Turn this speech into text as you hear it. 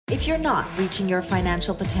If you're not reaching your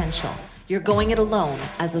financial potential, you're going it alone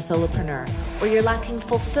as a solopreneur, or you're lacking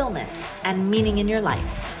fulfillment and meaning in your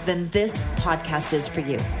life, then this podcast is for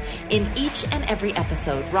you. In each and every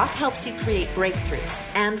episode, Rock helps you create breakthroughs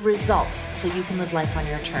and results so you can live life on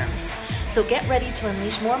your terms. So get ready to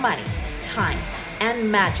unleash more money, time,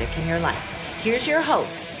 and magic in your life. Here's your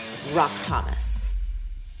host, Rock Thomas.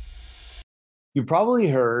 You've probably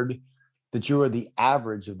heard that you are the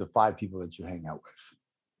average of the 5 people that you hang out with.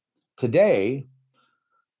 Today,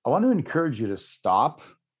 I want to encourage you to stop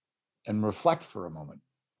and reflect for a moment.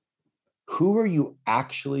 Who are you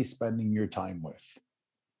actually spending your time with?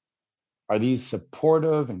 Are these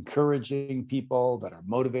supportive, encouraging people that are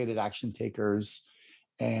motivated action takers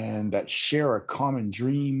and that share a common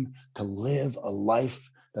dream to live a life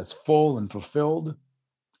that's full and fulfilled?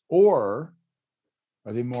 Or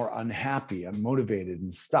are they more unhappy, unmotivated,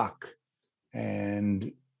 and stuck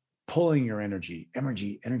and pulling your energy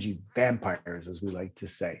vampires, as we like to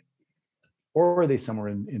say? Or are they somewhere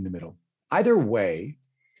in the middle? Either way,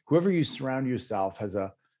 whoever you surround yourself has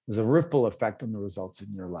a ripple effect on the results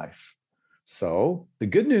in your life. So the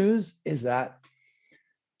good news is that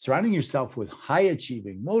surrounding yourself with high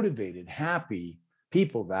achieving, motivated, happy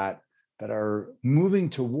people that are moving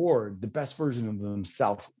toward the best version of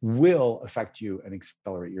themselves will affect you and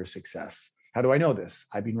accelerate your success. How do I know this?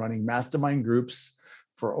 I've been running mastermind groups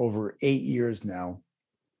for over 8 years now,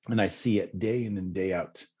 and I see it day in and day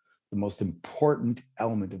out. The most important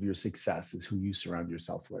element of your success is who you surround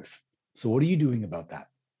yourself with. So what are you doing about that?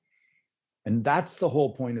 And that's the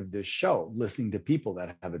whole point of this show, listening to people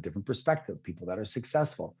that have a different perspective, people that are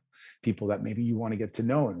successful, people that maybe you want to get to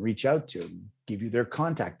know and reach out to and give you their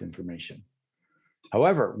contact information.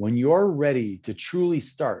 However, when you're ready to truly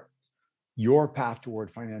start your path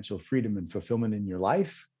toward financial freedom and fulfillment in your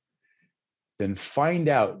life, then find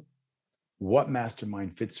out what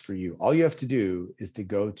mastermind fits for you. All you have to do is to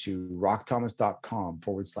go to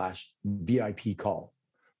rockthomas.com/VIP call,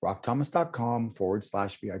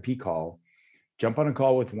 rockthomas.com/VIP call, jump on a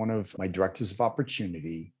call with one of my directors of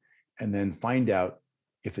opportunity, and then find out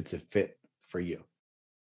if it's a fit for you.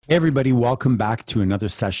 Hey everybody, welcome back to another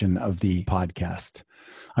session of the podcast.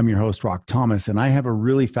 I'm your host, Rock Thomas, and I have a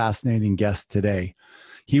really fascinating guest today.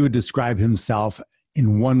 He would describe himself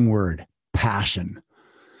in one word: passion.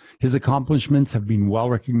 His accomplishments have been well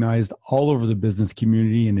recognized all over the business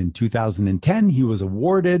community, and in 2010, he was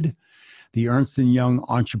awarded the Ernst & Young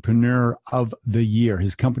Entrepreneur of the Year.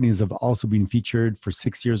 His companies have also been featured for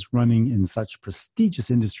 6 years running in such prestigious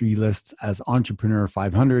industry lists as Entrepreneur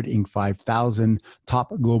 500, Inc. 5000,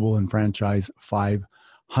 Top Global and Franchise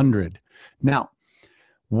 500. Now,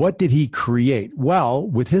 what did he create? Well,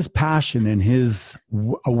 with his passion and his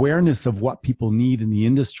awareness of what people need in the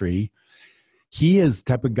industry, he is the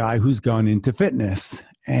type of guy who's gone into fitness,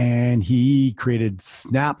 and he created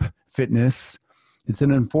Snap Fitness. It's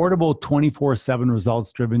an affordable 24/7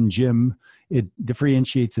 results-driven gym. It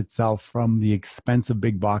differentiates itself from the expensive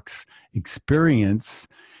big box experience.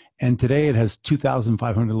 And today it has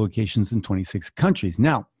 2,500 locations in 26 countries.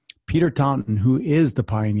 Now, Peter Taunton, who is the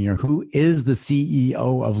pioneer, who is the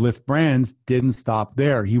CEO of Lift Brands, didn't stop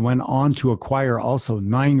there. He went on to acquire also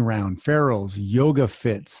 9Round, Farrell's, Yoga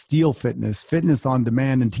Fit, Steel Fitness, Fitness on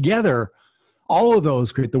Demand, and together, all of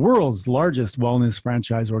those create the world's largest wellness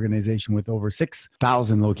franchise organization with over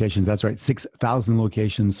 6,000 locations. That's right, 6,000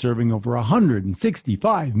 locations serving over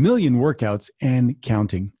 165 million workouts and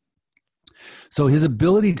counting. So his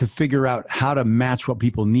ability to figure out how to match what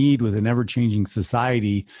people need with an ever-changing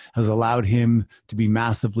society has allowed him to be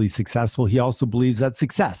massively successful. He also believes that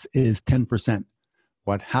success is 10%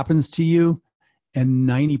 what happens to you and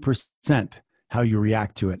 90% how you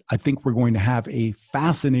react to it. I think we're going to have a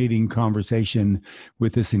fascinating conversation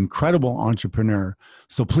with this incredible entrepreneur.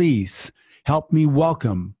 So please help me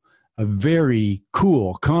welcome a very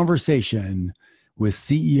cool conversation with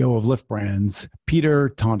CEO of Lift Brands, Peter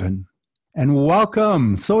Taunton. And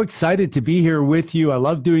welcome. So excited to be here with you. I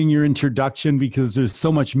love doing your introduction because there's so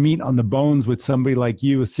much meat on the bones with somebody like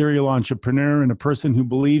you, a serial entrepreneur and a person who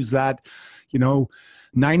believes that,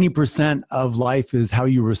 90% of life is how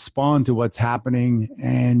you respond to what's happening.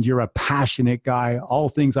 And you're a passionate guy, all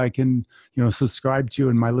things I can, subscribe to,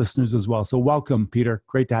 and my listeners as well. So welcome, Peter.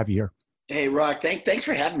 Great to have you here. Hey, Rock. Thanks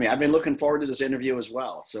for having me. I've been looking forward to this interview as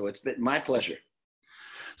well. So it's been my pleasure.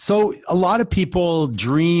 So a lot of people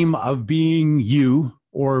dream of being you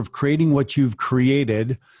or of creating what you've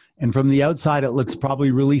created. And from the outside, it looks probably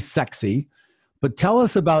really sexy. But tell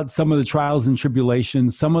us about some of the trials and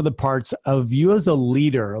tribulations, some of the parts of you as a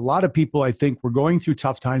leader. A lot of people, I think, we're going through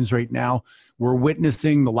tough times right now. We're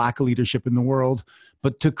witnessing the lack of leadership in the world.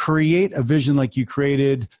 but to create a vision like you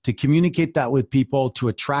created, to communicate that with people, to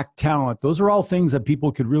attract talent, those are all things that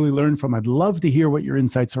people could really learn from. I'd love to hear what your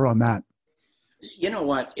insights are on that. You know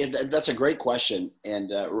what? That's a great question,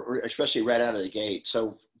 and especially right out of the gate.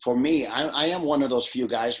 So for me, I am one of those few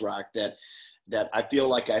guys, Rock, that I feel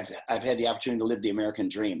like I've had the opportunity to live the American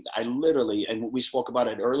dream. I literally, and we spoke about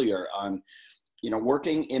it earlier on,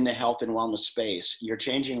 working in the health and wellness space, you're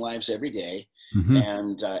changing lives every day. Mm-hmm.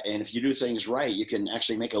 And if you do things right, you can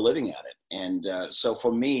actually make a living at it. And so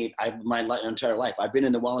for me, my entire life, I've been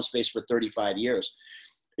in the wellness space for 35 years.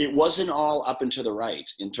 It wasn't all up and to the right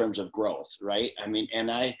in terms of growth, right? I mean, and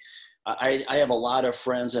I have a lot of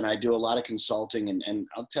friends and I do a lot of consulting, and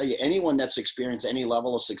I'll tell you, anyone that's experienced any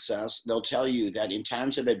level of success, they'll tell you that in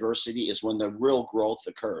times of adversity is when the real growth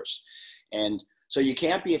occurs. And so you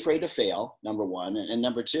can't be afraid to fail, number one. And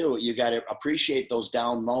number two, you got to appreciate those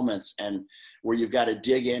down moments and where you've got to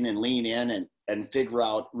dig in and lean in and figure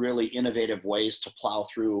out really innovative ways to plow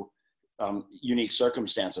through unique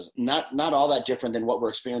circumstances. Not all that different than what we're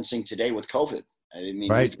experiencing today with COVID. I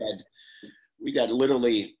mean, right. we got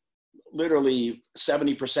literally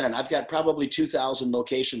 70%. I've got probably 2,000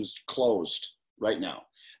 locations closed right now,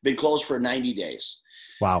 been closed for 90 days.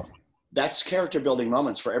 Wow. That's character building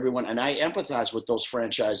moments for everyone. And I empathize with those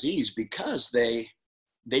franchisees because they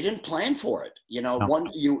didn't plan for it. No.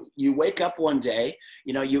 You wake up one day,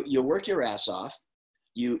 you work your ass off.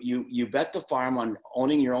 You bet the farm on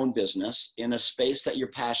owning your own business in a space that you're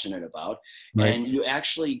passionate about. Right. And you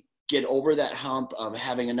actually get over that hump of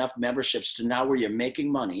having enough memberships to now where you're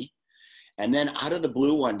making money. And then out of the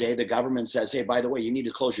blue one day, the government says, hey, by the way, you need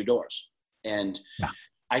to close your doors. And yeah.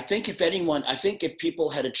 I think if people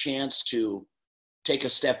had a chance to take a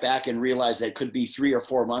step back and realize that it could be 3 or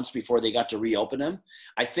 4 months before they got to reopen them,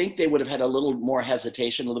 I think they would have had a little more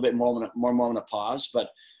hesitation, a little bit more moment of pause.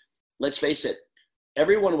 But let's face it,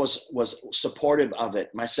 everyone was supportive of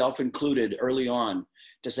it, myself included, early on,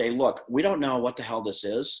 to say, look, we don't know what the hell this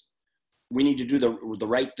is. We need to do the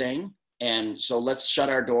right thing. And so let's shut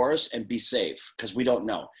our doors and be safe because we don't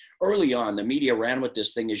know. Early on, the media ran with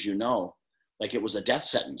this thing, as you know, like it was a death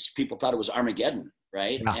sentence. People thought it was Armageddon,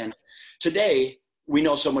 right? Yeah. And today, we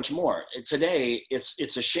know so much more. Today,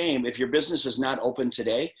 it's a shame. If your business is not open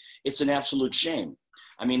today, it's an absolute shame.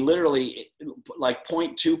 I mean, literally, like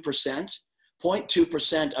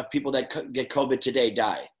 0.2% of people that get COVID today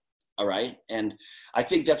die, all right? And I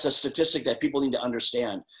think that's a statistic that people need to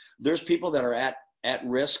understand. There's people that are at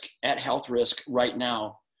risk, at health risk right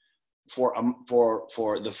now for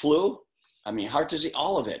the flu, heart disease,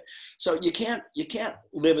 all of it. So you can't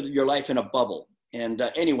live your life in a bubble. And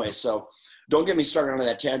anyway, so don't get me started on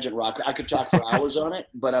that tangent, Rock. I could talk for hours on it,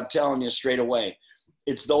 but I'm telling you straight away,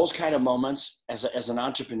 it's those kind of moments as an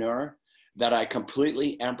entrepreneur that I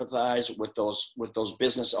completely empathize with those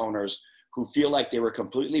business owners who feel like they were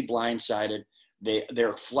completely blindsided.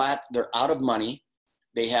 They're flat. They're out of money.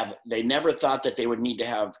 They never thought that they would need to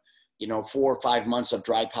have, 4 or 5 months of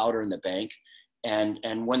dry powder in the bank.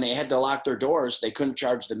 And when they had to lock their doors, they couldn't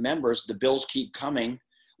charge the members. The bills keep coming.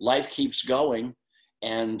 Life keeps going.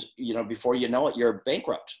 And, before you know it, you're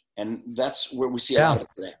bankrupt. And that's where we see a lot of it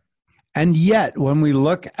today. And yet, when we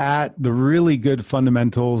look at the really good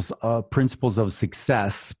fundamentals, principles of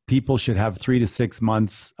success, people should have 3 to 6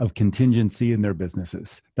 months of contingency in their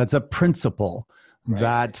businesses. That's a principle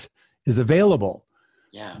that is available.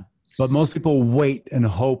 Yeah. But most people wait and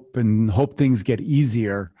hope things get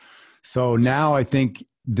easier. So now I think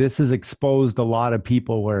this has exposed a lot of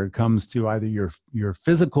people where it comes to either your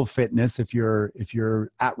physical fitness. If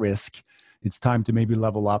you're at risk, it's time to maybe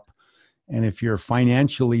level up. And if you're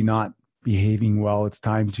financially not behaving well, it's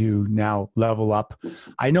time to now level up.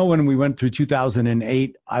 I know when we went through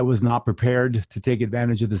 2008, I was not prepared to take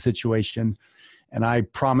advantage of the situation. And I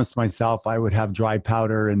promised myself I would have dry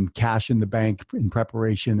powder and cash in the bank in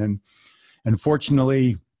preparation. And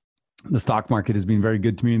unfortunately, the stock market has been very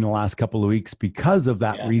good to me in the last couple of weeks because of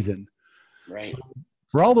that reason. Right. So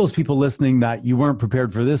for all those people listening that you weren't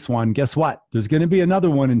prepared for this one, guess what? There's going to be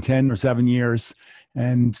another one in 10 or 7 years.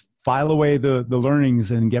 And file away the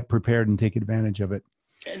learnings and get prepared and take advantage of it.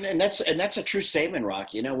 And that's a true statement,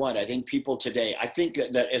 Rock. You know what? I think people today, I think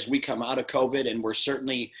that as we come out of COVID, and we're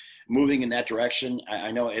certainly moving in that direction,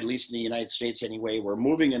 I know at least in the United States anyway, we're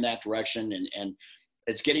moving in that direction, and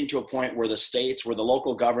it's getting to a point where where the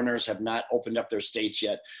local governors have not opened up their states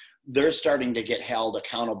yet, they're starting to get held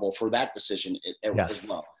accountable for that decision as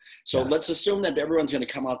well. So let's assume that everyone's going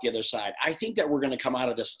to come out the other side. I think that we're going to come out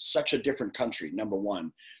of this such a different country, number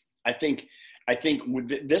one. I think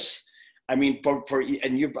with this, I mean,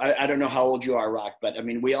 and you, I don't know how old you are, Rock, but I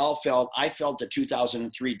mean, I felt the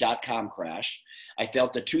 2003 .com crash. I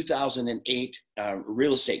felt the 2008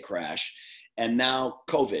 real estate crash, and now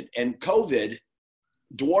COVID. And COVID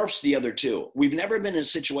dwarfs the other two. We've never been in a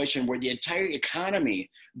situation where the entire economy,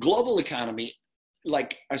 global economy,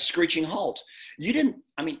 like a screeching halt.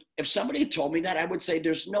 If somebody had told me that, I would say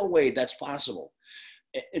there's no way that's possible.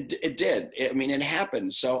 It did. I mean, it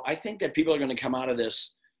happened. So I think that people are going to come out of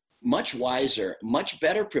this much wiser, much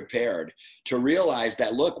better prepared to realize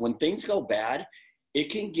that, look, when things go bad,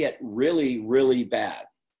 it can get really, really bad.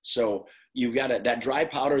 So you've got that dry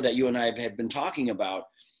powder that you and I have been talking about.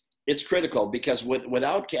 It's critical, because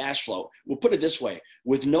without cash flow, we'll put it this way,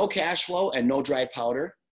 with no cash flow and no dry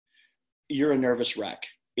powder, you're a nervous wreck.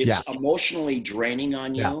 It's emotionally draining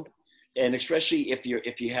on you. And especially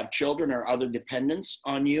if you have children or other dependents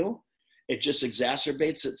on you, it just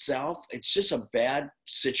exacerbates itself. It's just a bad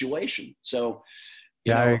situation. So,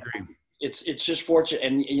 I agree. It's just fortunate.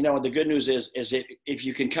 And, the good news is if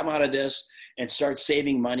you can come out of this and start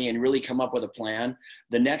saving money and really come up with a plan,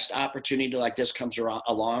 the next opportunity like this comes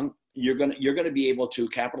along, you're going to be able to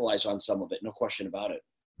capitalize on some of it. No question about it.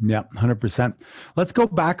 Yeah, 100%. Let's go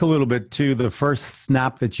back a little bit to the first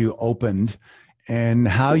Snap that you opened and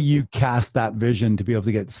how you cast that vision to be able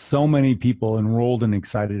to get so many people enrolled and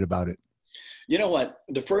excited about it. You know what?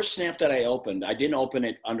 The first Snap that I opened, I didn't open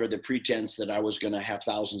it under the pretense that I was going to have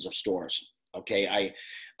thousands of stores. Okay. I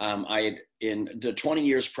had, in the 20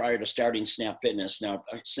 years prior to starting Snap Fitness. Now,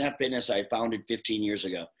 Snap Fitness, I founded 15 years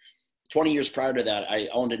ago. 20 years prior to that, I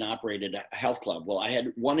owned and operated a health club. Well, I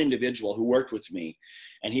had one individual who worked with me,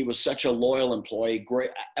 and he was such a loyal employee,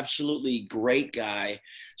 great, absolutely great guy.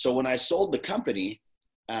 So when I sold the company,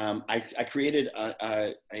 I created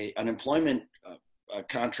an employment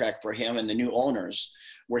contract for him and the new owners,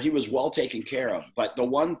 where he was well taken care of. But the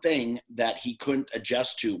one thing that he couldn't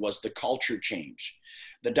adjust to was the culture change.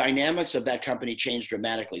 The dynamics of that company changed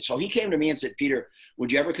dramatically. So he came to me and said, Peter,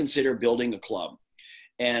 would you ever consider building a club?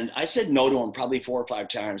 And I said no to him probably 4 or 5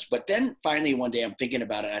 times. But then finally one day I'm thinking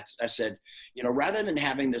about it. I said, rather than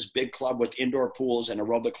having this big club with indoor pools and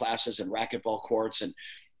aerobic classes and racquetball courts and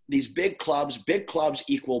these big clubs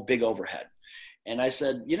equal big overhead. And I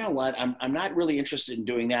said, you know what, I'm not really interested in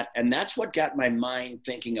doing that. And that's what got my mind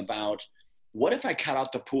thinking about, what if I cut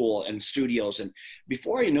out the pool and studios? And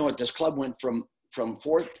before you know it, this club went from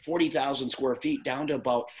 40,000 square feet down to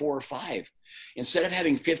about 4 or 5. Instead of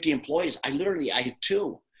having 50 employees, I had 2.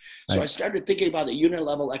 So right. I started thinking about the unit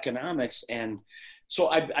level economics. And so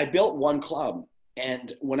I built one club.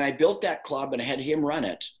 And when I built that club and I had him run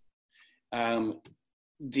it,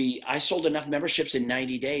 I sold enough memberships in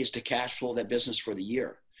 90 days to cash flow that business for the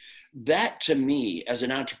year. That, to me, as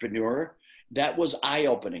an entrepreneur, that was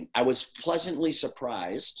eye-opening. I was pleasantly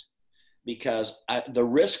surprised, because the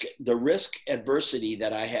risk adversity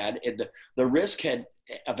that I had, the risk had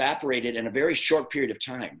evaporated in a very short period of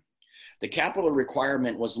time. The capital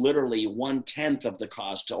requirement was literally 1/10 of the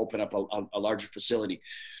cost to open up a larger facility.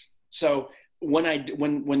 So when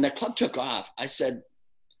the club took off, I said,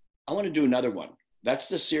 I want to do another one. That's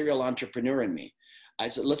the serial entrepreneur in me. I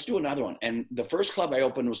said, let's do another one. And the first club I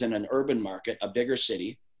opened was in an urban market, a bigger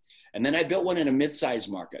city. And then I built one in a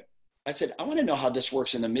mid-sized market. I said, I want to know how this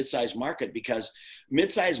works in the mid-sized market, because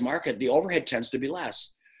mid-sized market, the overhead tends to be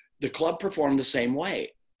less. The club performed the same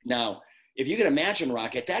way. Now, if you can imagine,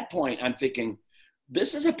 Rock, at that point, I'm thinking,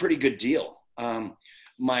 this is a pretty good deal.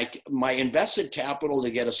 My invested capital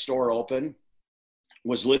to get a store open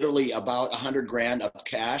was literally about $100,000 of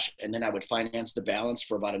cash. And then I would finance the balance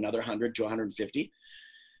for about another 100 to 150.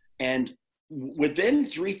 And within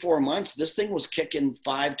 3-4 months, this thing was kicking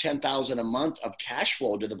 $5,000-$10,000 a month of cash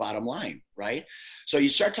flow to the bottom line, right? So you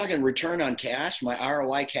start talking return on cash, my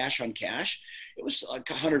ROI cash on cash, it was like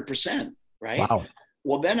 100%, right? Wow.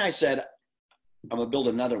 Well, then I said, I'm gonna build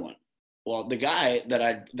another one. Well, the guy that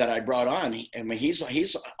I brought on,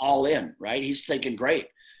 he's all in, right? He's thinking, great.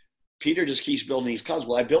 Peter just keeps building these clubs.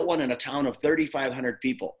 Well, I built one in a town of 3,500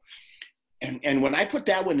 people. And when I put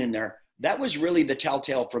that one in there, that was really the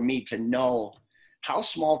telltale for me to know how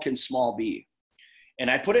small can small be. And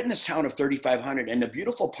I put it in this town of 3,500. And the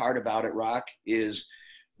beautiful part about it, Rock, is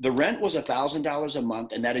the rent was $1,000 a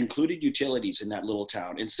month, and that included utilities in that little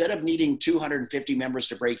town. Instead of needing 250 members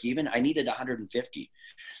to break even, I needed 150.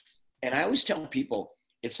 And I always tell people,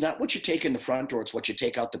 it's not what you take in the front door, it's what you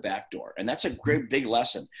take out the back door. And that's a great big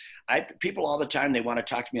lesson. People all the time, they want to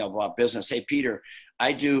talk to me about business. Hey, Peter,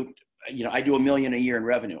 I do $1 million a year in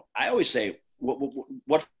revenue. I always say,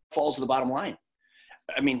 what falls to the bottom line?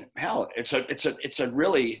 I mean, hell, it's a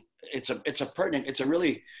really it's a pertinent, it's a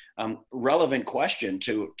really relevant question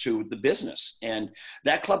to the business. And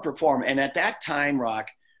that club performed. And at that time, Rock,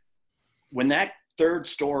 when that third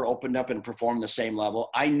store opened up and performed the same level,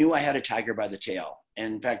 I knew I had a tiger by the tail.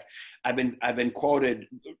 And in fact, I've been quoted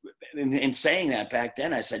in saying that back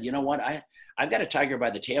then. I said, you know what, I've got a tiger by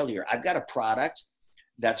the tail here. I've got a product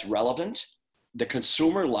that's relevant. The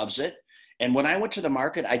consumer loves it. And when I went to the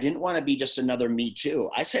market, I didn't want to be just another me too.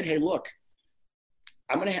 I said, hey, look,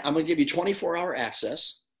 I'm gonna give you 24-hour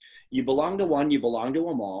access. You belong to one, you belong to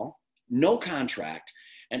them all, no contract.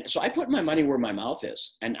 And so I put my money where my mouth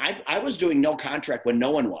is. And I was doing no contract when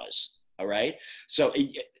no one was, all right? So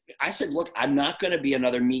I said, look, I'm not gonna be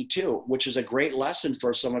another me too, which is a great lesson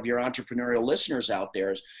for some of your entrepreneurial listeners out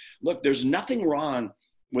there is, look, there's nothing wrong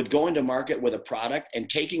with going to market with a product and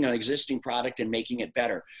taking an existing product and making it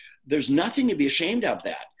better. There's nothing to be ashamed of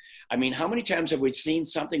that. I mean, how many times have we seen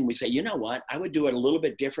something we say, you know what, I would do it a little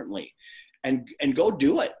bit differently, and go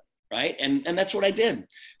do it, right? And that's what I did.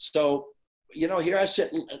 So, you know, here I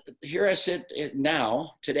sit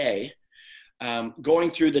now today,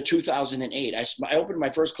 going through the 2008. I opened my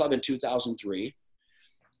first club in 2003.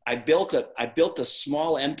 I built a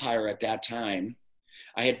small empire at that time.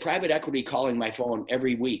 I had private equity calling my phone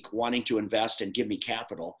every week, wanting to invest and give me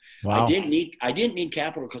capital. Wow. I didn't need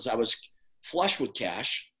capital because I was flush with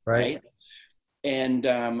cash, right?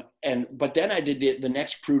 But then I did the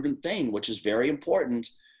next prudent thing, which is very important,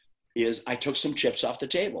 is I took some chips off the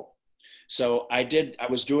table. So I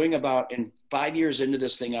was doing in 5 years into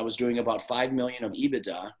this thing, I was doing about 5 million of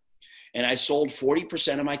EBITDA, and I sold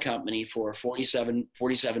 40% of my company for 47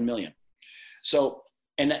 million. So,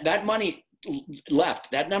 and that money left,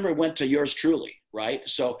 that number went to yours truly, right?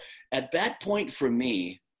 So at that point for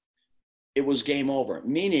me, it was game over,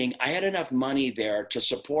 meaning I had enough money there to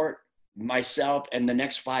support myself and the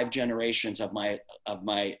next 5 generations of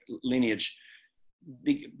my lineage.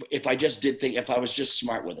 If I was just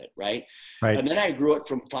smart with it, right? And then I grew it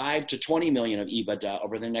from 5 to 20 million of EBITDA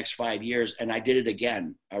over the next 5 years. And I did it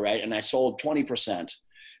again. All right. And I sold 20%.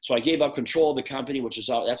 So I gave up control of the company,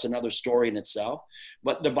 that's another story in itself.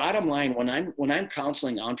 But the bottom line, when I'm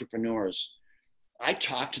counseling entrepreneurs, I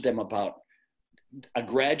talk to them about a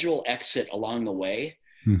gradual exit along the way.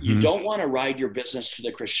 Mm-hmm. You don't want to ride your business to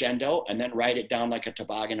the crescendo and then ride it down like a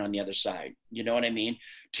toboggan on the other side. You know what I mean?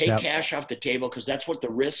 Take cash off the table, because that's what the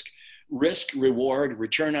risk, reward,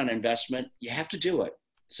 return on investment, you have to do it.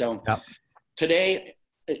 So today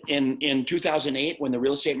in 2008, when the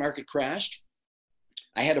real estate market crashed,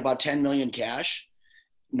 I had about 10 million cash,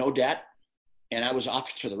 no debt, and I was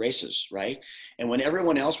off to the races, right? And when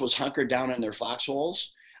everyone else was hunkered down in their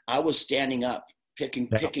foxholes, I was standing up, picking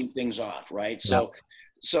things off, right?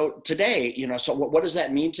 So today, you know, so what does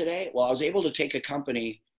that mean today? Well, I was able to take a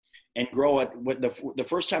company and grow it. The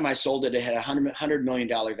first time I sold it, it had a $100 million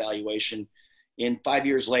valuation. In 5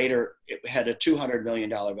 years later, it had a $200 million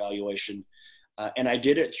valuation. And I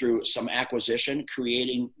did it through some acquisition,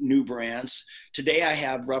 creating new brands. Today, I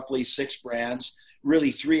have roughly 6 brands,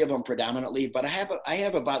 really 3 of them predominantly, but I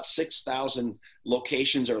have about 6,000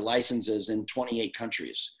 locations or licenses in 28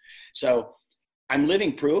 countries. So I'm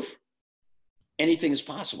living proof anything is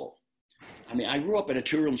possible. I mean, I grew up in a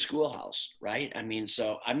 2-room schoolhouse, right? I mean,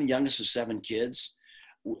 so I'm the youngest of 7 kids.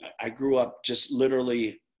 I grew up just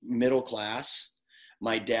literally middle class.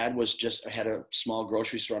 My dad had a small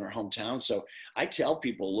grocery store in our hometown. So I tell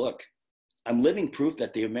people, look, I'm living proof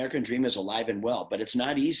that the American dream is alive and well, but it's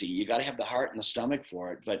not easy. You got to have the heart and the stomach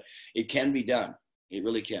for it, but it can be done. It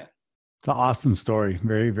really can. It's an awesome story.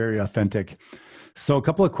 Very, very authentic. So a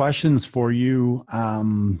couple of questions for you.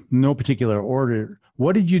 No particular order.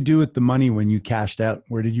 What did you do with the money when you cashed out?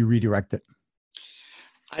 Where did you redirect it?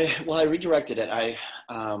 I redirected it.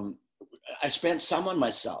 I spent some on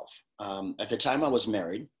myself. At the time I was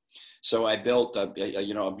married. So I built a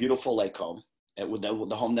beautiful lake home with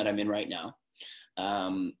the home that I'm in right now.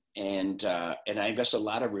 And I invest a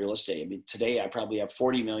lot of real estate. I mean, today I probably have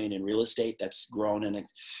 40 million in real estate that's grown. And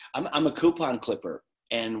I'm a coupon clipper.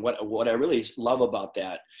 And what I really love about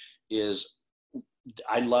that is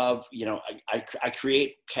I love, I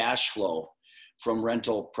create cash flow from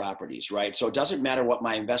rental properties, right? So it doesn't matter what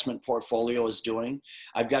my investment portfolio is doing.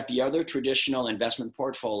 I've got the other traditional investment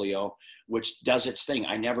portfolio, which does its thing.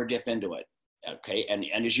 I never dip into it. Okay. And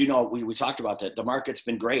as you know, we talked about that. The market's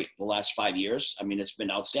been great the last 5 years. I mean, it's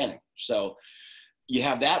been outstanding. So you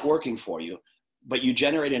have that working for you, but you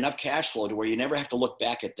generate enough cash flow to where you never have to look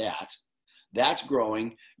back at that. That's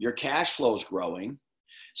growing. Your cash flow is growing.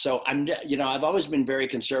 So I've always been very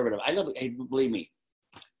conservative. Believe me,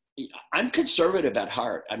 I'm conservative at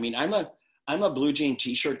heart. I mean, I'm a blue jean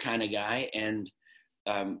t-shirt kind of guy. And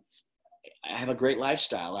I have a great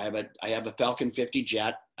lifestyle. I have a Falcon 50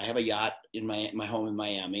 jet. I have a yacht in my home in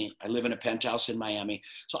Miami. I live in a penthouse in Miami.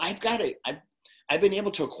 So I've been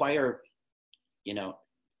able to acquire,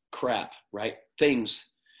 crap, right? Things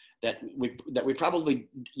that we probably,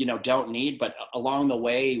 don't need, but along the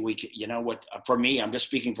way for me, I'm just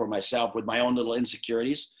speaking for myself with my own little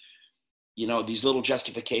insecurities, these little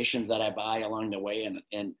justifications that I buy along the way,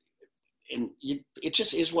 and it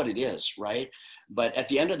just is what it is, right? But at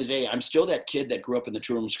the end of the day, I'm still that kid that grew up in the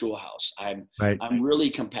Truman Schoolhouse. I'm really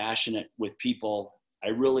compassionate with people. I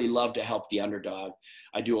really love to help the underdog.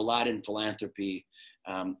 I do a lot in philanthropy.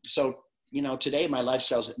 So today my life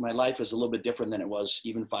is a little bit different than it was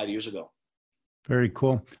even 5 years ago. Very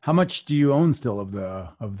cool. How much do you own still of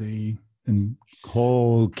the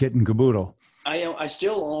whole kit and caboodle? I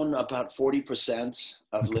still own about 40%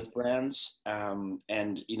 of Lift Brands,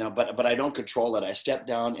 but I don't control it. I stepped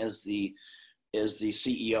down as the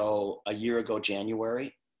CEO a year ago,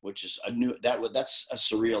 January, which is that's a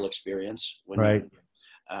surreal experience. Right.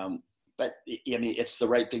 But I mean, it's the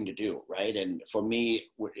right thing to do, right? And for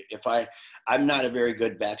me, I'm not a very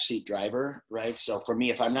good backseat driver, right? So for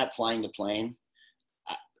me, if I'm not flying the plane,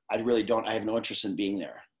 I really don't. I have no interest in being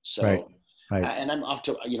there. So. Right. Right. And I'm off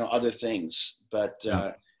to, other things, but,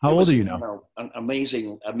 how old are you now? An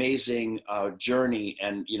amazing journey.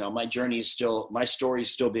 And, my story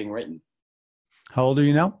is still being written. How old are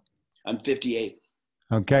you now? I'm 58.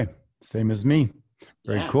 Okay. Same as me.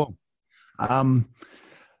 Very cool.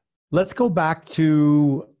 Let's go back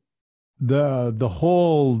to the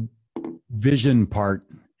whole vision part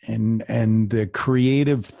and the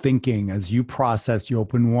creative thinking. As you process, you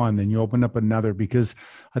open one, then you open up another, because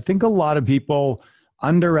I think a lot of people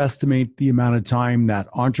underestimate the amount of time that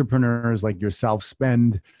entrepreneurs like yourself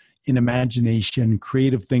spend in imagination,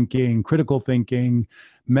 creative thinking, critical thinking,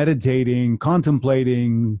 meditating,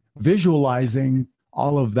 contemplating, visualizing,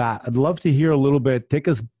 all of that. I'd love to hear a little bit. Take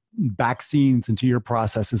us back scenes into your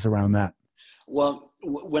processes around that. Well,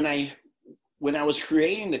 when I was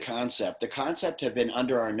creating the concept had been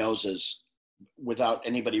under our noses without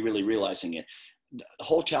anybody really realizing it. The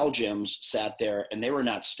hotel gyms sat there and they were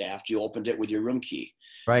not staffed. You opened it with your room key.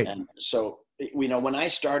 Right. And so, when I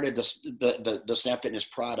started the Snap Fitness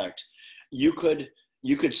product, you could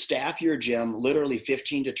staff your gym literally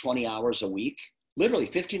 15 to 20 hours a week,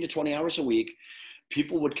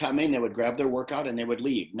 People would come in, they would grab their workout and they would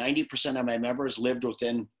leave. 90% of my members lived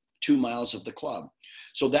within 2 miles of the club.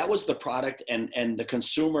 So that was the product, and the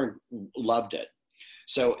consumer loved it.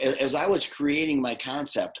 So as I was creating my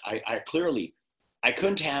concept, I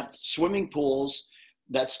couldn't have swimming pools.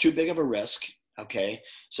 That's too big of a risk. Okay.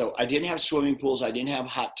 So I didn't have swimming pools. I didn't have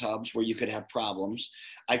hot tubs where you could have problems.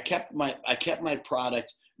 I kept my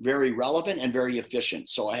product very relevant and very efficient.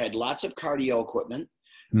 So I had lots of cardio equipment,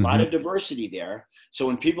 a lot of diversity there. So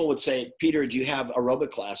when people would say, Peter, do you have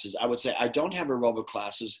aerobic classes? I would say, I don't have aerobic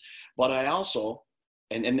classes, but I also,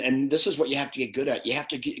 and this is what you have to get good at. You have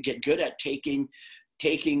to get good at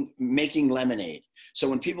making lemonade. So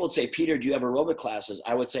when people would say, Peter, do you have aerobic classes?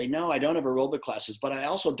 I would say, no, I don't have aerobic classes, but I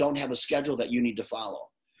also don't have a schedule that you need to follow.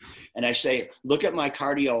 And I say, look at my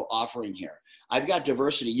cardio offering here. I've got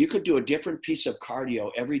diversity. You could do a different piece of cardio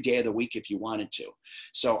every day of the week if you wanted to.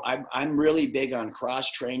 So I'm really big on cross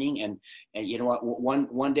training, and you know what?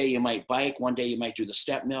 One day you might bike, one day you might do the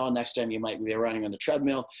step mill, next time you might be running on the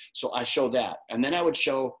treadmill. So I show that, and then I would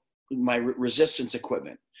show my resistance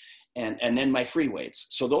equipment, and then my free weights.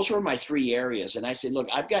 So those were my 3 areas. And I say, look,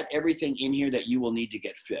 I've got everything in here that you will need to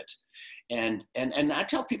get fit. And I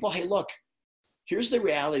tell people, hey, look, here's the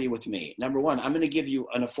reality with me. Number one, I'm going to give you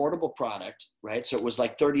an affordable product, right? So it was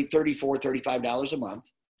like $30, $34, $35 a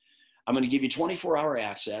month. I'm going to give you 24-hour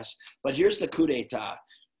access, but here's the coup d'etat.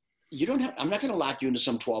 I'm not going to lock you into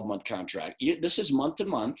some 12-month contract. This is month to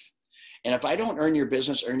month. And if I don't earn your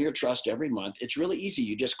business, earn your trust every month, it's really easy.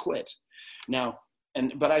 You just quit. Now,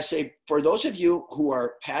 but I say, for those of you who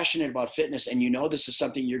are passionate about fitness and this is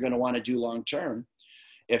something you're going to want to do long-term,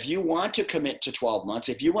 if you want to commit to 12 months,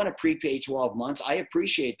 if you want to prepay 12 months, I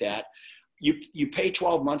appreciate that. You pay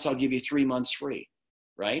 12 months, I'll give you 3 months free,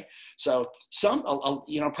 right? So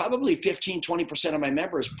probably 15, 20% of my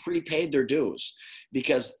members prepaid their dues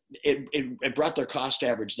because it brought their cost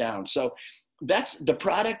average down. So that's the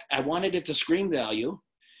product. I wanted it to scream value.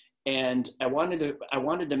 And I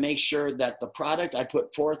wanted to make sure that the product I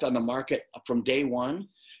put forth on the market from day one,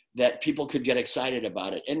 that people could get excited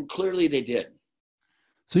about it. And clearly they did.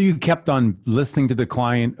 So you kept on listening to the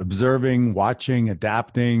client, observing, watching,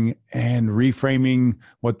 adapting, and reframing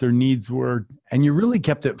what their needs were. And you really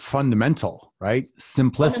kept it fundamental, right?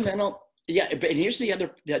 Simplistic. Fundamental. Yeah, but here's the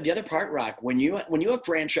other part, Rock. When you have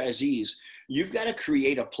franchisees, you've got to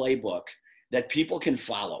create a playbook that people can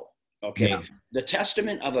follow. Okay. Yeah. The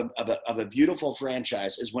testament of a beautiful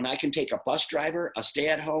franchise is when I can take a bus driver, a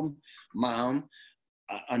stay-at-home mom,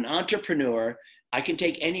 an entrepreneur. I can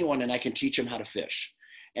take anyone and I can teach them how to fish.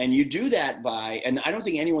 And you do that by, and I don't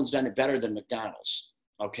think anyone's done it better than McDonald's.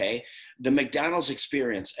 Okay. The McDonald's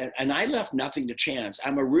experience. And I left nothing to chance.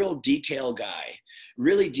 I'm a real detail guy,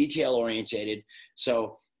 really detail orientated.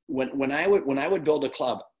 So when I would build a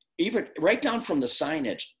club, even right down from the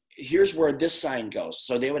signage, here's where this sign goes.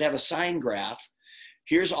 So they would have a sign graph.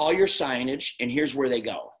 Here's all your signage and here's where they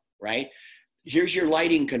go, right? Here's your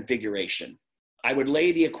lighting configuration. I would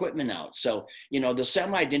lay the equipment out. So, the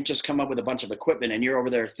semi didn't just come up with a bunch of equipment and you're over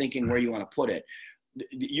there thinking where you want to put it.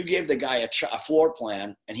 You gave the guy a floor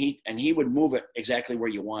plan and he would move it exactly where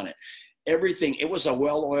you want it. Everything, it was a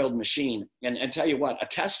well-oiled machine. And tell you what, a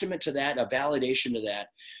testament to that, a validation to that.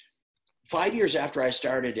 5 years after I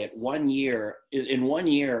started it, in 1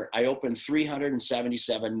 year, I opened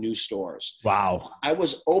 377 new stores. Wow. I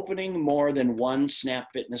was opening more than one Snap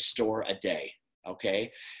Fitness store a day.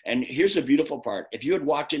 Okay. And here's the beautiful part. If you had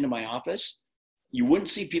walked into my office, you wouldn't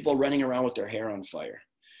see people running around with their hair on fire.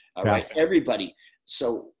 All right. Everybody.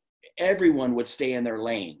 So everyone would stay in their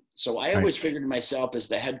lane. So I always figured myself as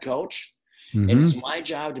the head coach, and it's my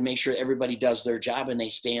job to make sure everybody does their job and they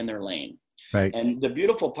stay in their lane. Right. And the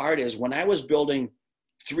beautiful part is when I was building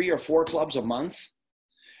 3 or 4 clubs a month,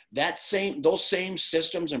 those same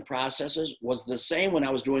systems and processes was the same when I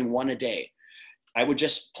was doing 1 a day. I would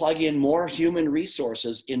just plug in more human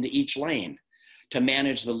resources into each lane to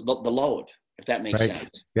manage the load, if that makes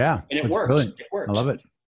sense. Yeah. And it worked. Brilliant. It worked. I love it.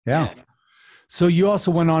 Yeah. So you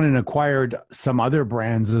also went on and acquired some other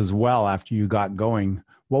brands as well after you got going.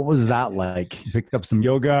 What was that like? You picked up some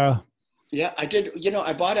yoga? Yeah, I did.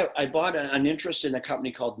 I bought an interest in a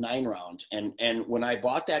company called 9 Round, and when I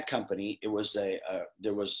bought that company, it was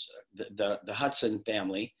there was the Hudson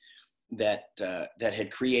family that had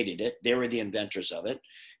created it. They were the inventors of it,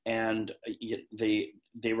 and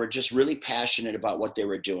they were just really passionate about what they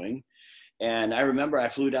were doing. And I remember I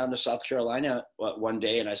flew down to South Carolina one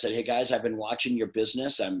day and I said, "Hey guys, I've been watching your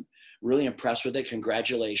business. I'm really impressed with it.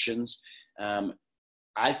 Congratulations.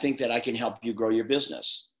 I think that I can help you grow your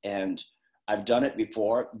business. And I've done it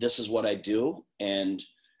before. This is what I do. And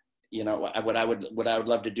what I would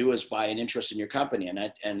love to do is buy an interest in your company."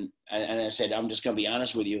 And I said, "I'm just going to be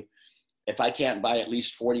honest with you. If I can't buy at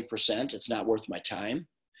least 40%, it's not worth my time."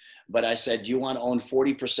 But I said, "Do you want to own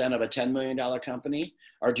 40% of a $10 million company?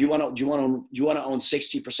 Or do you want to own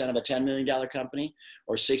 60% of a $10 million company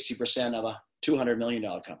or 60% of a $200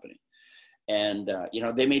 million company?" And,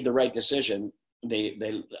 they made the right decision.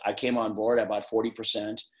 I came on board, I bought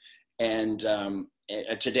 40%. And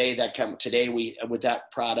today with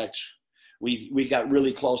that product, we got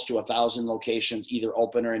really close to 1,000 locations, either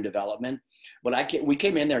open or in development. But we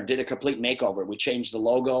came in there, did a complete makeover. We changed the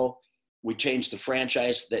logo. We changed the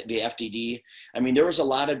franchise, the FDD. I mean, there was a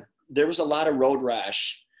lot of road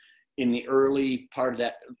rash in the early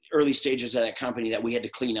stages of that company that we had to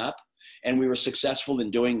clean up, and we were successful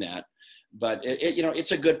in doing that. But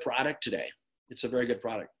it's a good product today. It's a very good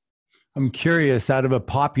product. I'm curious, out of a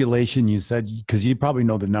population, you said, because you probably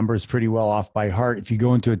know the numbers pretty well off by heart. If you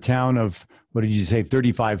go into a town of, what did you say,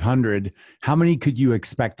 3,500, how many could you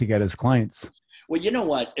expect to get as clients? Well, you know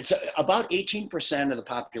what? It's about 18% of the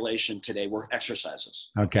population today work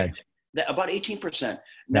exercises. Okay. About 18%.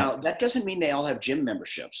 Now, that doesn't mean they all have gym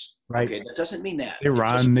memberships. Right. Okay. That doesn't mean that. They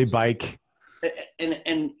run, they bike.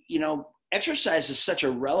 And exercise is such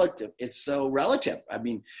a relative. It's so relative. I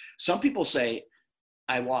mean, some people say,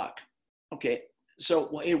 "I walk." Okay. So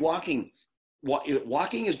walking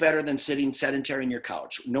is better than sitting sedentary on your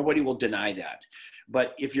couch. Nobody will deny that.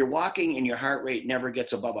 But if you're walking and your heart rate never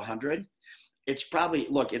gets above 100, it's probably,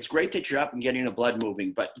 it's great that you're up and getting the blood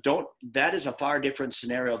moving, but that is a far different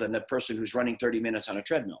scenario than the person who's running 30 minutes on a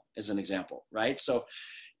treadmill, as an example, right? So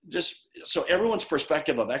everyone's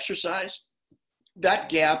perspective of exercise, that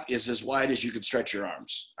gap is as wide as you could stretch your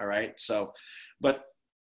arms. All right. So, but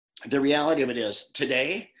the reality of it is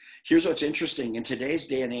today, here's what's interesting. In today's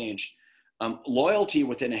day and age, loyalty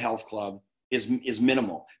within a health club is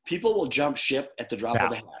minimal. People will jump ship at the drop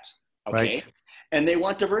of a hat. Okay. Right. And they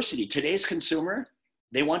want diversity. Today's consumer,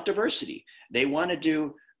 they want diversity. They want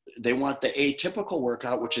the atypical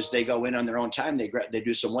workout, which is they go in on their own time. They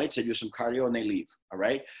do some weights, they do some cardio, and they leave. All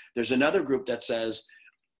right. There's another group that says,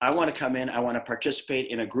 "I want to come in, I want to participate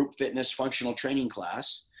in a group fitness functional training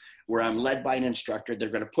class where I'm led by an instructor. They're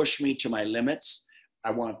going to push me to my limits.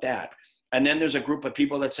 I want that." And then there's a group of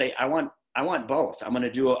people that say, I want I want both. I'm going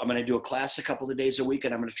to do a class a couple of days a week,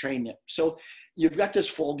 and I'm going to train you. So you've got this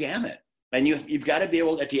full gamut, and you've got to be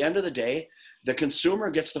able, at the end of the day, the consumer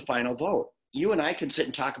gets the final vote. You and I can sit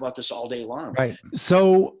and talk about this all day long. Right.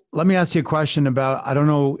 So let me ask you a question about, I don't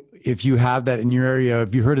know if you have that in your area.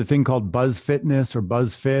 Have you heard a thing called Buzz Fitness or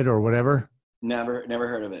BuzzFit or whatever? Never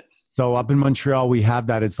heard of it. So up in Montreal, we have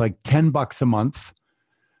that. It's like $10 a month,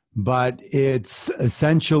 but it's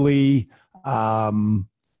essentially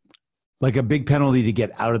like a big penalty to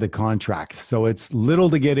get out of the contract. So it's little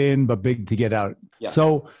to get in, but big to get out. Yeah.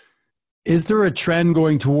 So is there a trend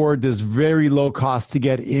going toward this very low cost to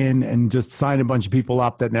get in and just sign a bunch of people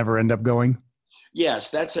up that never end up going?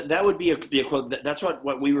 Yes, that would be the equivalent. That's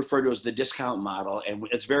what we refer to as the discount model, and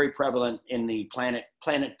it's very prevalent in the Planet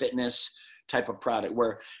Fitness type of product,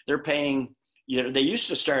 where they're paying. They used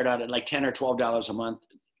to start out at like $10 or $12 a month.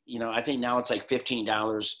 I think now it's like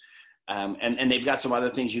 $15, and they've got some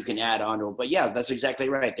other things you can add on to it. But yeah, that's exactly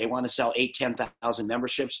right. They want to sell 10,000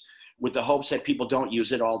 memberships with the hopes that people don't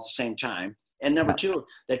use it all at the same time. And number two,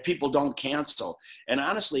 that people don't cancel. And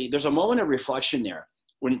honestly, there's a moment of reflection there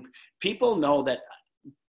when people know that,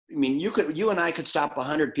 you and I could stop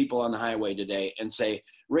 100 people on the highway today and say,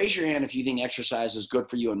 raise your hand if you think exercise is good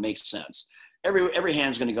for you and makes sense. Every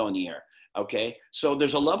hand's going to go in the air. Okay. So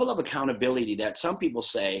there's a level of accountability that some people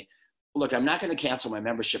say, look, I'm not going to cancel my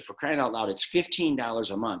membership, for crying out loud. It's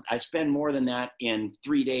 $15 a month. I spend more than that in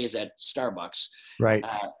 3 days at Starbucks. Right.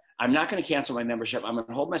 I'm not going to cancel my membership. I'm going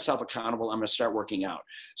to hold myself accountable. I'm going to start working out.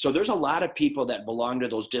 So there's a lot of people that belong to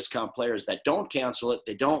those discount players that don't cancel it.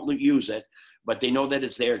 They don't use it, but they know that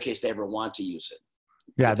it's there in case they ever want to use it.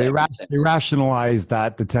 Yeah. They rationalize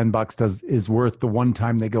that the $10 is worth the one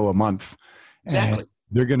time they go a month. Exactly. And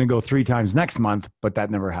they're going to go 3 times next month, but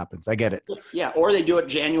that never happens. I get it. Yeah. Or they do it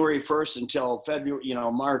January 1st until February,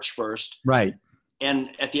 March 1st. Right. And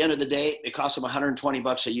at the end of the day, it costs them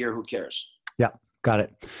 $120 a year. Who cares? Yeah. Got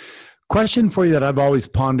it. Question for you that I've always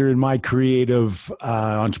pondered in my creative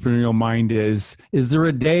entrepreneurial mind is there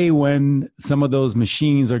a day when some of those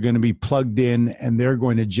machines are going to be plugged in and they're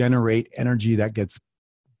going to generate energy that gets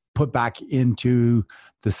put back into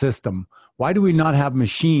the system? Why do we not have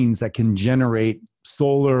machines that can generate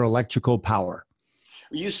solar electrical power?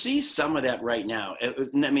 You see some of that right now.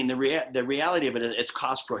 The reality of it is it's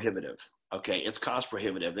cost prohibitive. Okay. It's cost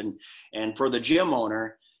prohibitive. And for the gym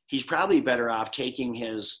owner, he's probably better off taking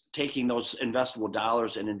those investable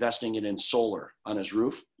dollars and investing it in solar on his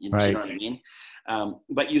roof. Right. You know what I mean?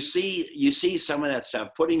 But you see some of that stuff,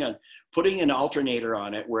 putting an alternator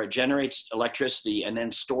on it where it generates electricity and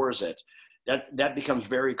then stores it. That becomes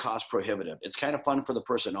very cost prohibitive. It's kind of fun for the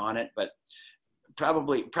person on it, but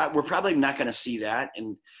we're probably not going to see that.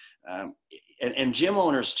 And gym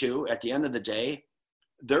owners too, at the end of the day,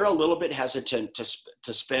 they're a little bit hesitant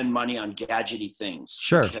to spend money on gadgety things.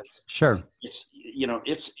 Sure.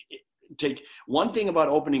 One thing about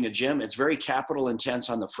opening a gym, it's very capital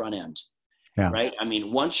intense on the front end. Yeah. Right.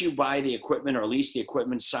 Once you buy the equipment or lease the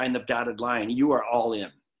equipment, sign the dotted line, you are all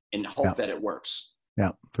in and hope that it works.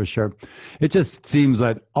 Yeah, for sure. It just seems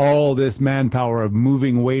that all this manpower of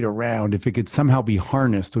moving weight around, if it could somehow be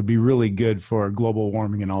harnessed, would be really good for global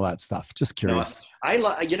warming and all that stuff. Just curious.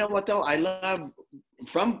 You know what though? I love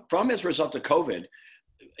from as a result of COVID,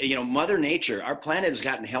 Mother Nature, our planet has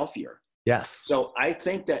gotten healthier. Yes. So I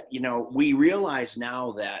think that, we realize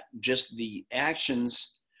now that just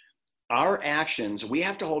our actions, we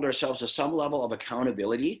have to hold ourselves to some level of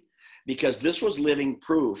accountability, because this was living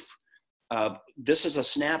proof. This is a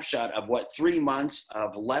snapshot of what 3 months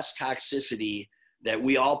of less toxicity that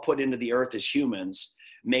we all put into the earth as humans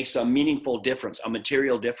makes a meaningful difference, a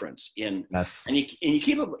material difference in. Yes. And you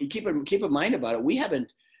keep in mind about it. We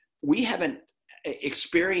haven't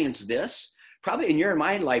experienced this probably in your and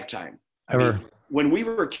my lifetime. Ever. When we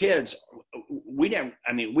were kids, we didn't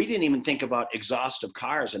even think about exhaust of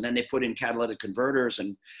cars, and then they put in catalytic converters,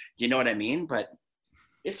 and you know what I mean? But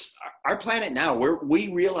it's our planet now.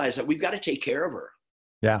 We realize that we've got to take care of her.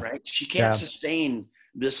 Yeah. Right. She can't sustain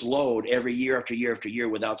this load every year after year after year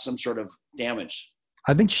without some sort of damage.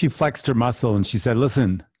 I think she flexed her muscle and she said,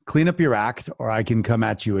 listen, clean up your act or I can come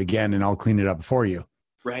at you again and I'll clean it up for you.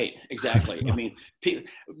 Right. Exactly.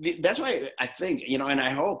 That's why I think, and I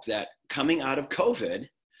hope that coming out of COVID,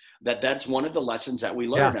 that's one of the lessons that we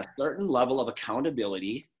learn, a certain level of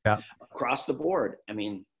accountability across the board.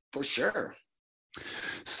 For sure.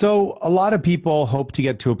 So a lot of people hope to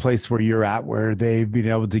get to a place where you're at, where they've been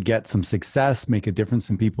able to get some success, make a difference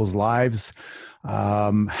in people's lives,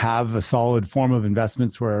 have a solid form of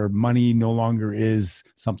investments where money no longer is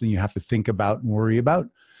something you have to think about and worry about.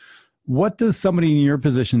 What does somebody in your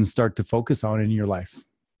position start to focus on in your life?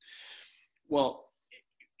 Well,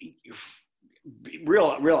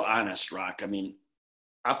 real honest, Rock. I mean,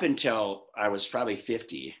 up until I was probably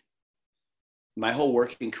 50, my whole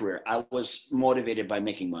working career, I was motivated by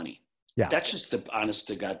making money. Yeah. That's just the honest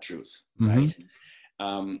to God truth, Mm-hmm.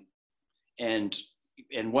 right?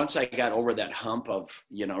 And once I got over that hump of,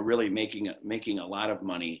 really making a lot of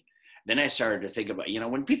money, then I started to think about,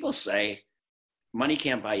 when people say money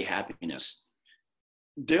can't buy you happiness,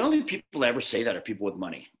 the only people that ever say that are people with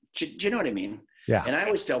money. Do you know what I mean? Yeah. And I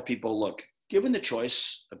always tell people, look, given the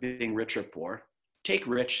choice of being rich or poor, take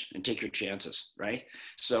rich and take your chances, right?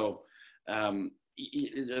 So,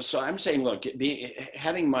 so I'm saying, look,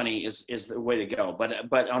 having money is the way to go.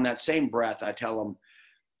 But on that same breath, I tell them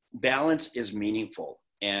balance is meaningful.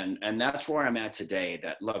 And that's where I'm at today.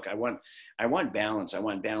 That, look, I want balance. I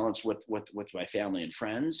want balance with my family and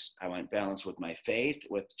friends. I want balance with my faith,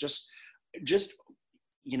 with just,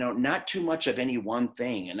 not too much of any one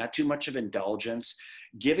thing and not too much of indulgence.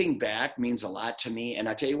 Giving back means a lot to me. And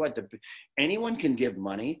I tell you what, anyone can give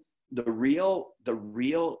money. The real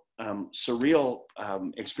surreal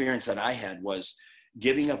experience that I had was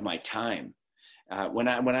giving of my time. When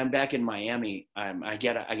I'm back in Miami, I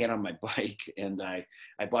get on my bike and I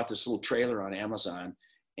bought this little trailer on Amazon,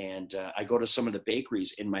 and I go to some of the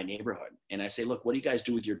bakeries in my neighborhood and I say, look, what do you guys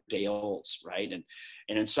do with your day olds, right? And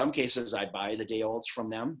in some cases I buy the day olds from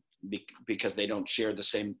them because they don't share the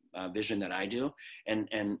same vision that I do,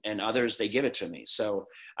 and others, they give it to me. So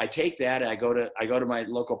I take that, I go to my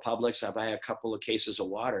local Publix, I buy a couple of cases of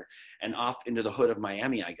water, and off into the hood of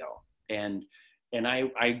Miami I go, and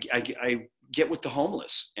I get with the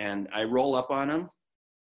homeless and I roll up on them.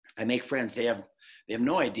 I make friends. They have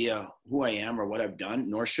no idea who I am or what I've done,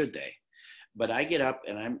 nor should they. But I get up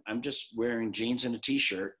and I'm just wearing jeans and a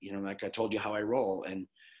t-shirt, like I told you how I roll.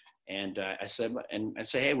 And I say,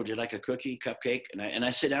 hey, would you like a cookie, cupcake? And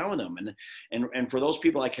I sit down with them. And for those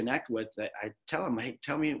people I connect with, I tell them, hey,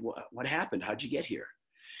 tell me what happened. How'd you get here?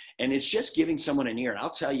 And it's just giving someone an ear. And I'll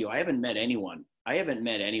tell you, I haven't met anyone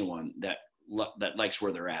that likes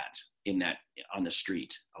where they're at on the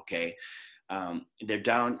street. Okay. They're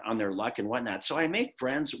down on their luck and whatnot. So I make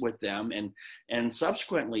friends with them, and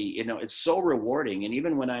subsequently, it's so rewarding. And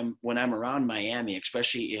even when I'm around Miami,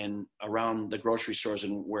 especially around the grocery stores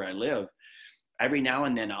and where I live, every now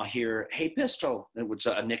and then I'll hear, hey, Pistol, which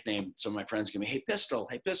is a nickname some of my friends give me, hey, Pistol.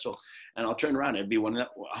 And I'll turn around. It'd be one of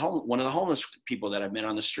the homeless people that I've met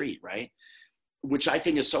on the street. Right. Which I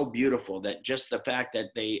think is so beautiful, that just the fact that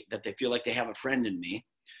they feel like they have a friend in me.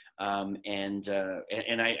 And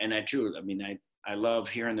I too, I mean, I love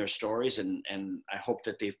hearing their stories, and I hope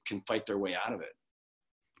that they can fight their way out of it.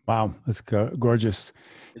 Wow. That's gorgeous.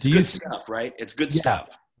 It's good stuff, right? It's good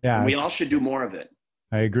stuff. Yeah. And we all should do more of it.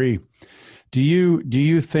 I agree. Do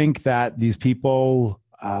you think that these people,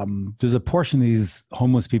 there's a portion of these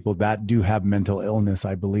homeless people that do have mental illness,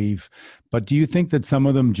 I believe, but do you think that some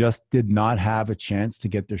of them just did not have a chance to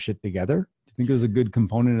get their shit together? Do you think there's a good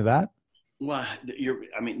component of that? Well, you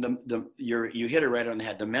hit it right on the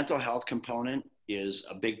head. The mental health component is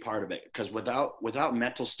a big part of it, because without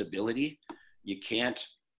mental stability, you can't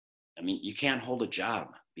hold a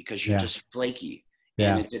job, because you're just flaky.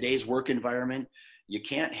 Yeah. And in today's work environment, you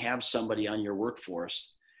can't have somebody on your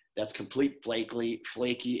workforce that's complete flaky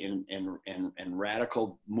and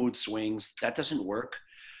radical mood swings. That doesn't work.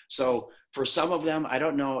 So for some of them, I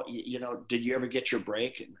don't know, did you ever get your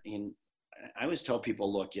break? And I always tell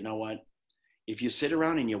people, look, you know what? If you sit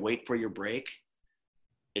around and you wait for your break,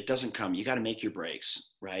 it doesn't come. You got to make your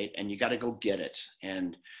breaks, right? And you got to go get it.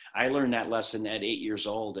 And I learned that lesson at 8 years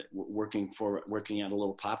old, working at a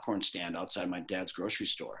little popcorn stand outside my dad's grocery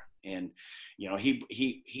store. And,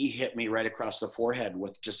 he hit me right across the forehead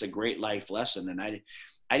with just a great life lesson. And I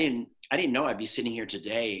didn't know I'd be sitting here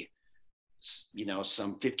today,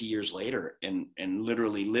 some 50 years later, and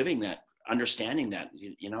literally living that, understanding that,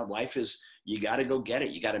 life is, you got to go get it.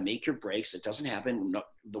 You got to make your breaks. It doesn't happen. No,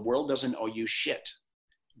 the world doesn't owe you shit.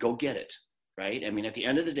 Go get it. Right. I mean, at the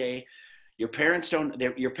end of the day, your parents,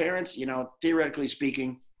 theoretically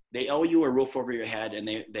speaking, they owe you a roof over your head, and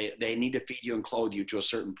they need to feed you and clothe you to a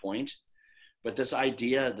certain point. But this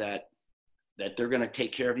idea that they're going to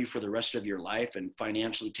take care of you for the rest of your life and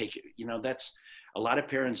financially take you, that's, a lot of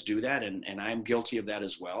parents do that. And I'm guilty of that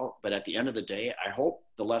as well. But at the end of the day, I hope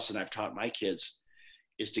the lesson I've taught my kids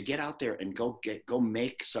is to get out there and go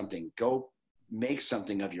make something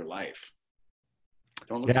of your life.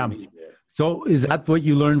 Don't look at me. So is that what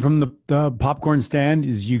you learned from the popcorn stand,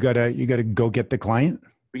 is you gotta go get the client?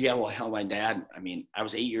 Yeah. Well, hell, my dad, I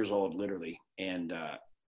was 8 years old, literally. And,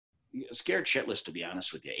 scared shitless, to be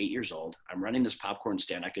honest with you. 8 years old. I'm running this popcorn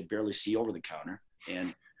stand. I could barely see over the counter.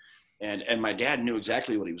 And my dad knew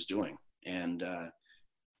exactly what he was doing. And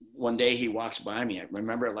one day he walks by me. I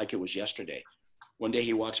remember it like it was yesterday. One day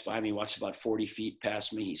he walks by me, walks about 40 feet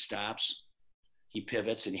past me. He stops, he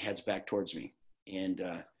pivots, and he heads back towards me. And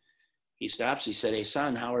he stops. He said, "Hey,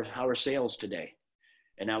 son, how are sales today?"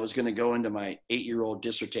 And I was going to go into my 8-year-old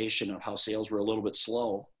dissertation of how sales were a little bit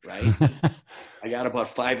slow, right? I got about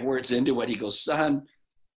 5 words into it. He goes, "Son,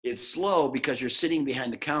 it's slow because you're sitting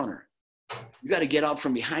behind the counter. You got to get out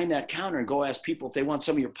from behind that counter and go ask people if they want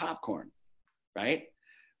some of your popcorn," right?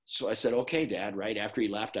 So I said, "Okay, Dad," right? After he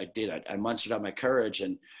left, I did. I mustered up my courage.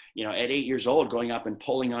 And, at 8 years old, going up and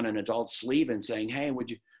pulling on an adult's sleeve and saying, "Hey,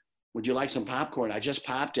 would you like some popcorn? I just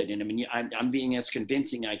popped it." And I mean, I'm being as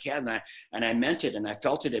convincing as I can. And I meant it, and I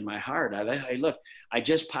felt it in my heart. Hey, look, I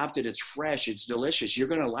just popped it. It's fresh. It's delicious. You're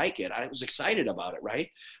going to like it. I was excited about it, right?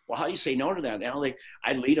 Well, how do you say no to that? And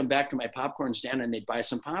I'd lead them back to my popcorn stand, and they'd buy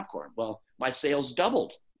some popcorn. Well, my sales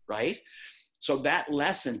doubled, right? So that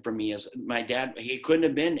lesson for me is my dad, he couldn't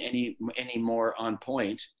have been any more on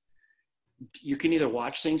point. You can either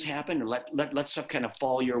watch things happen or let stuff kind of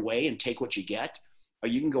fall your way and take what you get, or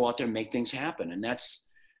you can go out there and make things happen. And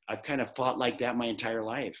I've kind of fought like that my entire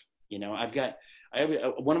life.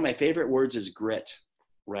 One of my favorite words is grit,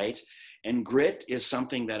 right? And grit is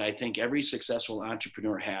something that I think every successful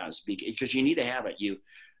entrepreneur has, because you need to have it.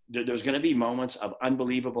 There's going to be moments of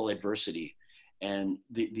unbelievable adversity, and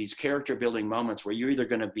these character building moments where you're either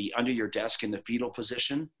going to be under your desk in the fetal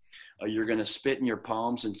position, or you're going to spit in your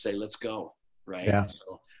palms and say, "Let's go," right? Yeah.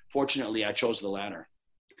 So fortunately, I chose the latter.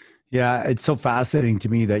 Yeah, it's so fascinating to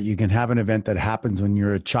me that you can have an event that happens when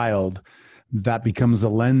you're a child that becomes the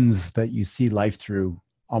lens that you see life through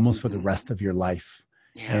almost for the rest of your life.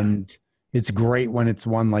 Yeah. And it's great when it's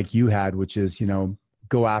one like you had, which is,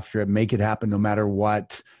 go after it, make it happen no matter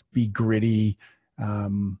what, be gritty,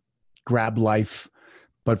 grab life.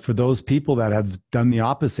 But for those people that have done the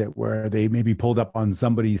opposite, where they maybe pulled up on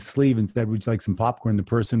somebody's sleeve and said, "Would you like some popcorn?" The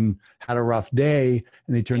person had a rough day,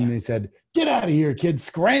 and they turned and they said, "Get out of here, kid,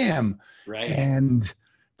 scram." Right. And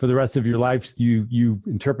for the rest of your life, you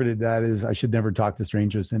interpreted that as, "I should never talk to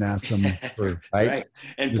strangers and ask them for," right? Right.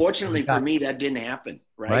 And fortunately for me, that didn't happen.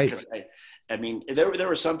 Right. I mean, there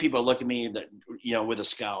were some people look at me that, with a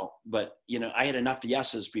scowl, but, I had enough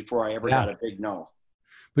yeses before I ever got a big no.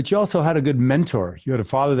 But you also had a good mentor. You had a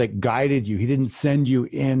father that guided you. He didn't send you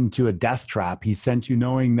into a death trap. He sent you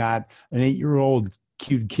knowing that an 8-year-old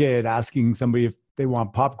cute kid asking somebody if they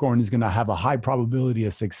want popcorn is going to have a high probability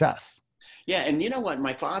of success. Yeah. And you know what?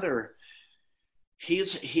 My father, he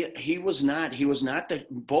was not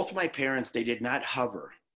both my parents, they did not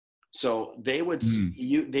hover. So they would,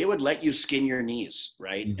 they would let you skin your knees.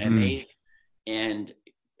 Right. Mm-hmm. And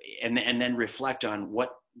then reflect on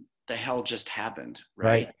what the hell just happened.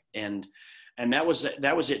 Right. And that was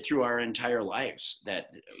it through our entire lives,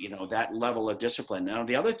 that, that level of discipline. Now,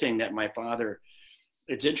 the other thing that my father,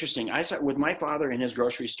 it's interesting. I saw with my father in his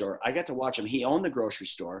grocery store, I got to watch him. He owned the grocery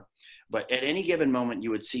store, but at any given moment,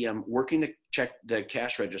 you would see him working the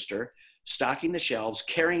cash register, stocking the shelves,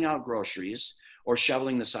 carrying out groceries, or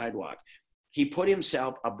shoveling the sidewalk. He put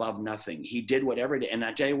himself above nothing. He did whatever. And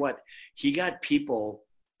I tell you what, he got people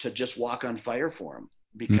to just walk on fire for him,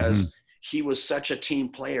 because he was such a team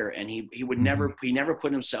player, and he would never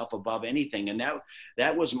put himself above anything. And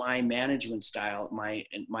that was my management style, my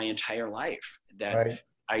entire life, that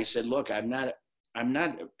I said, look, I'm not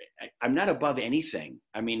above anything.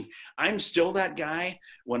 I mean, I'm still that guy.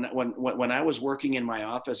 When I was working in my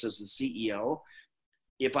office as the CEO,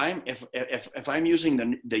 if I'm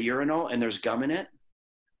using the urinal and there's gum in it,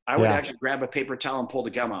 I would actually grab a paper towel and pull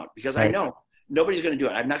the gum out, because I know nobody's going to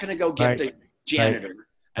do it. I'm not going to go get the janitor.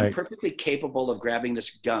 I'm perfectly capable of grabbing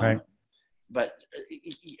this gum. But,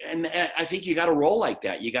 and I think you got to roll like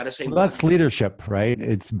that. You got to say, well, that's leadership, right?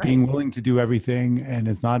 It's being willing to do everything. And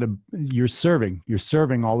it's not you're serving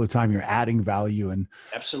all the time. You're adding value. And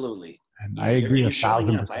absolutely. And I agree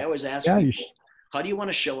 1,000%. I always ask people, how do you want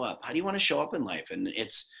to show up? How do you want to show up in life? And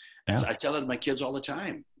I tell it to my kids all the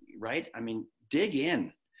time, right? I mean, dig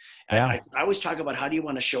in. I always talk about how do you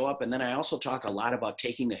want to show up. And then I also talk a lot about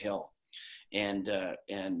taking the hill. And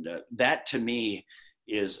that to me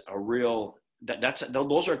is a real,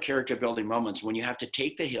 those are character building moments when you have to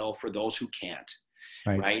take the hill for those who can't.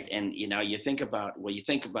 Right. And, you think about,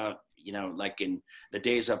 like in the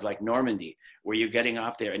days of like Normandy, where you're getting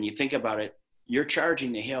off there and you think about it, you're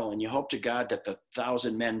charging the hill and you hope to God that the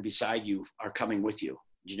 1,000 men beside you are coming with you.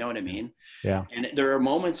 Do you know what I mean? Yeah. And there are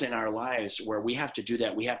moments in our lives where we have to do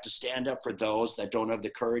that. We have to stand up for those that don't have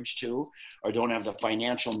the courage to, or don't have the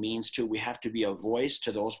financial means to. We have to be a voice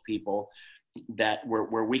to those people that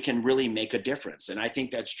where we can really make a difference. And I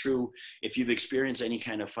think that's true if you've experienced any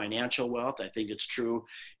kind of financial wealth. I think it's true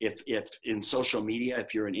if in social media,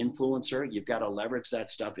 if you're an influencer, you've got to leverage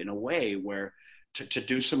that stuff in a way where to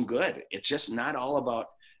do some good. It's just not all about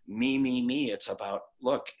me. It's about,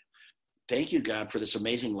 look, thank you, God, for this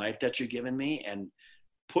amazing life that you've given me, and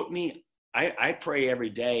put me, I pray every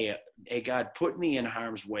day, hey, God, put me in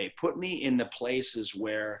harm's way, put me in the places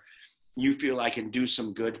where you feel I can do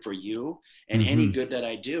some good for you, and any good that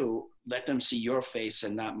I do, let them see your face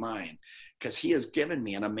and not mine, because he has given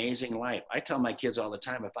me an amazing life. I tell my kids all the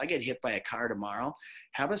time, if I get hit by a car tomorrow,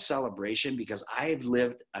 have a celebration, because I've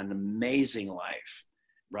lived an amazing life,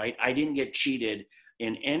 right? I didn't get cheated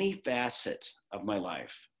in any facet of my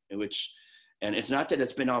life, and it's not that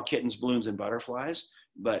it's been all kittens, balloons, and butterflies,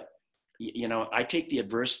 but you know, I take the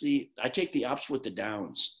adversity, I take the ups with the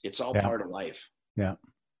downs. It's all part of life. Yeah.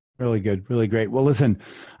 Really good. Really great. Well, listen,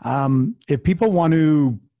 if people want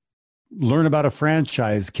to learn about a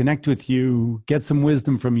franchise, connect with you, get some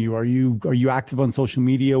wisdom from you, are you active on social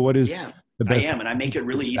media? What is the best? I am. And I make it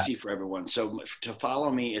really easy for everyone. So to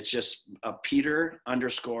follow me, it's just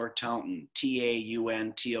Peter_Taunton,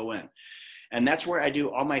 TAUNTON. And that's where I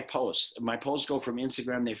do all my posts. My posts go from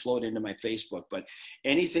Instagram, they float into my Facebook, but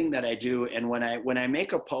anything that I do. And when I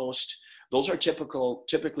make a post, those are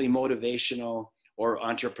typically motivational or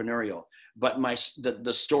entrepreneurial, but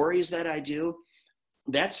the stories that I do,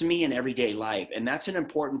 that's me in everyday life. And that's an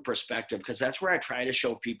important perspective, because that's where I try to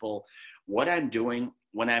show people what I'm doing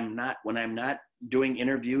when I'm not doing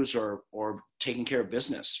interviews or taking care of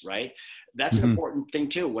business, right? That's an important thing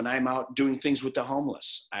too. When I'm out doing things with the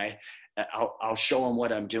homeless, I'll show them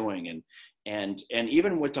what I'm doing. And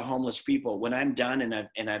even with the homeless people, when I'm done and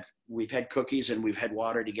we've had cookies and we've had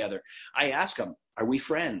water together, I ask them, are we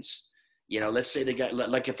friends? You know, let's say the guy,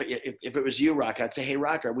 like if it was you, Rock, I'd say, hey,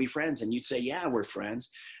 Rock, are we friends? And you'd say, yeah, we're friends.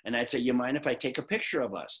 And I'd say, you mind if I take a picture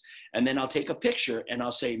of us? And then I'll take a picture and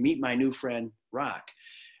I'll say, meet my new friend, Rock.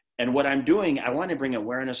 And what I'm doing, I want to bring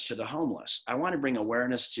awareness to the homeless. I want to bring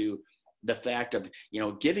awareness to the fact of, you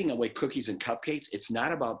know, giving away cookies and cupcakes. It's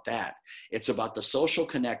not about that. It's about the social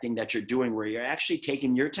connecting that you're doing, where you're actually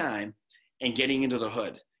taking your time and getting into the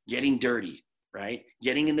hood, getting dirty, right?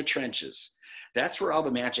 Getting in the trenches. That's where all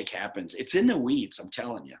the magic happens. It's in the weeds, I'm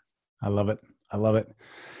telling you. I love it. I love it.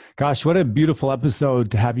 Gosh, what a beautiful episode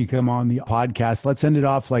to have you come on the podcast. Let's end it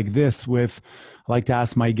off like this with, I like to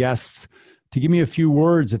ask my guests to give me a few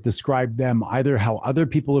words that describe them, either how other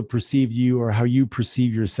people have perceived you or how you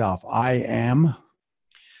perceive yourself. I am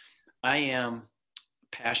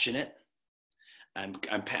passionate.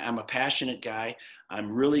 I'm a passionate guy.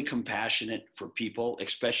 I'm really compassionate for people,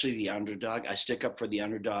 especially the underdog. I stick up for the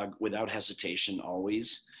underdog without hesitation,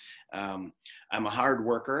 always. I'm a hard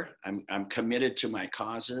worker. I'm committed to my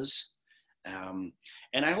causes.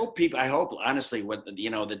 And I hope honestly, when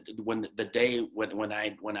the day when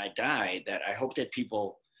I die, that I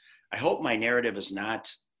hope my narrative is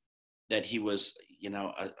not that he was, you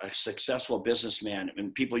know, a successful businessman.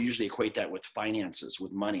 And people usually equate that with finances,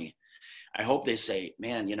 with money. I hope they say,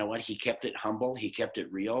 man, you know what? He kept it humble. He kept it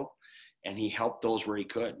real, and he helped those where he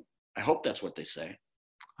could. I hope that's what they say.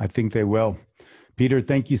 I think they will. Peter,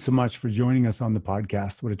 thank you so much for joining us on the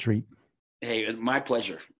podcast. What a treat. Hey, my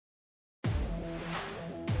pleasure.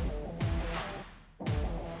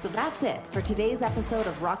 So that's it for today's episode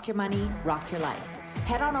of Rock Your Money, Rock Your Life.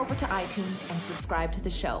 Head on over to iTunes and subscribe to the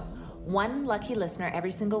show. One lucky listener every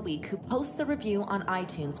single week who posts a review on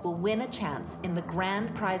iTunes will win a chance in the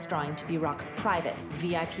grand prize drawing to be Rock's private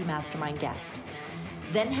VIP mastermind guest.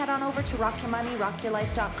 Then head on over to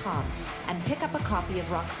rockyourmoneyrockyourlife.com and pick up a copy of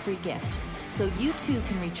Rock's free gift, so you too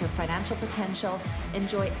can reach your financial potential,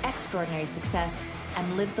 enjoy extraordinary success,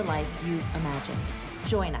 and live the life you've imagined.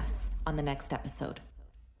 Join us on the next episode.